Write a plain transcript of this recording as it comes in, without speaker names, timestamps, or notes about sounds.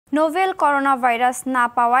Novel corona virus না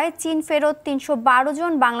পাওয়ায় চীন ফেরত ৩১২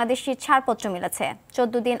 জন বাংলাদেশির ছাড়পত্র মিলেছে।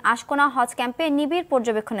 ১৪ দিন আশকোনা হজ ক্যাম্পে নিবিড়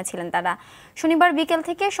পর্যবেক্ষণে ছিলেন তারা। শনিবার বিকেল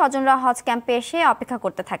থেকে স্বজনরা হজ ক্যাম্পে এসে অপেক্ষা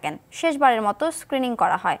করতে থাকেন। শেষবারের মতো স্ক্রিনিং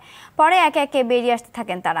করা হয়, পরে একে একে বেরিয়ে আসতে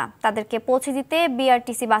থাকেন তারা। তাদেরকে পৌঁছে দিতে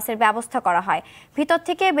বিআরটিসি বাসের ব্যবস্থা করা হয়। ভিতর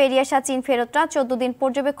থেকে বেরিয়ে আসা চীন ফেরতরা ১৪ দিন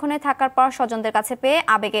পর্যবেক্ষণে থাকার পর স্বজনদের কাছে পেয়ে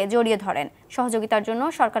আবেগে জড়িয়ে ধরেন। সহযোগিতার জন্য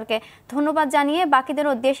সরকারকে ধন্যবাদ জানিয়ে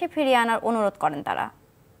বাকিদেরও দেশে ফিরিয়ে আনার অনুরোধ করেন তারা।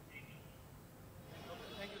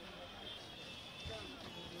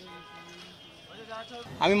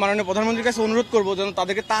 আমি মাননীয় প্রধানমন্ত্রীর কাছে অনুরোধ করব যেন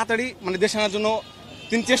তাদেরকে তাড়াতাড়ি দেশে আনার জন্য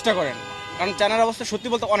তিনি চেষ্টা করেন, কারণ চায়নার অবস্থা সত্যি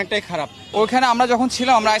বলতে অনেকটাই খারাপ। ওইখানে আমরা যখন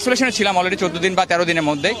ছিলাম, আমরা আইসোলেশনে ছিলাম অলরেডি 14 দিন বা 13 দিনের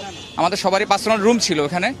মধ্যে। আমাদের সবারই পার্সোনাল রুম ছিল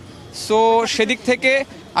ওখানে। সো সেদিক থেকে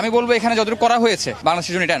আমি বলবো এখানে যতটুকু করা হয়েছে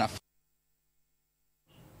বাংলাদেশের জন্য এটা এনাফ।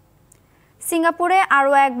 সিঙ্গাপুরে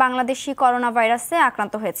আরও এক বাংলাদেশি করোনা ভাইরাসে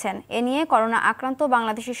আক্রান্ত হয়েছেন। এ নিয়ে করোনা আক্রান্ত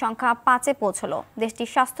বাংলাদেশির সংখ্যা 5-এ পৌঁছল। দেশটির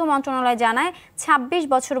স্বাস্থ্য মন্ত্রণালয় জানায় 26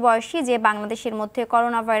 বছর বয়সী যে বাংলাদেশের মধ্যে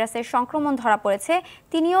করোনা ভাইরাসের সংক্রমণ ধরা পড়েছে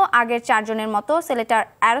তিনিও আগের 4 জনের মতো সিলেটার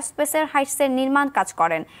অ্যারোস্পেসের হাইটসের নির্মাণ কাজ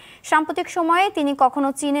করেন। সাম্প্রতিক সময়ে তিনি কখনো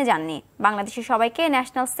চীনে যাননি। বাংলাদেশি সবাইকে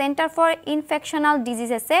ন্যাশনাল সেন্টার ফর ইনফেকশনাল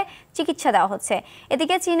ডিজিজেসে চিকিৎসা দেওয়া হচ্ছে।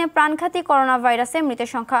 এদিকে চীনে প্রাণঘাতী করোনা ভাইরাসে মৃতের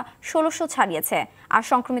সংখ্যা 1600 ছাড়িয়েছে, আর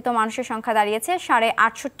সংক্রমিত মানুষের সংখ্যা দাঁড়িয়েছে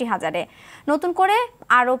 68,500-এ। নতুন করে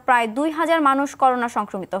আরও প্রায় 2000 মানুষ করোনা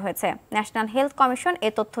সংক্রমিত হয়েছে। ন্যাশনাল হেলথ কমিশন এ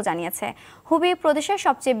তথ্য জানিয়েছে। হুবেই প্রদেশে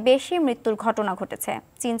সবচেয়ে বেশি মৃত্যুর ঘটনা ঘটেছে।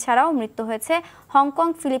 চীন ছাড়াও মৃত্যু হয়েছে হংকং,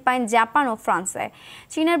 ফিলিপাইন, জাপান ও ফ্রান্সে।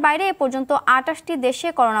 চীনের বাইরে এ পর্যন্ত 28টি দেশে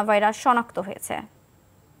করোনা ভাইরাস শনাক্ত হয়েছে।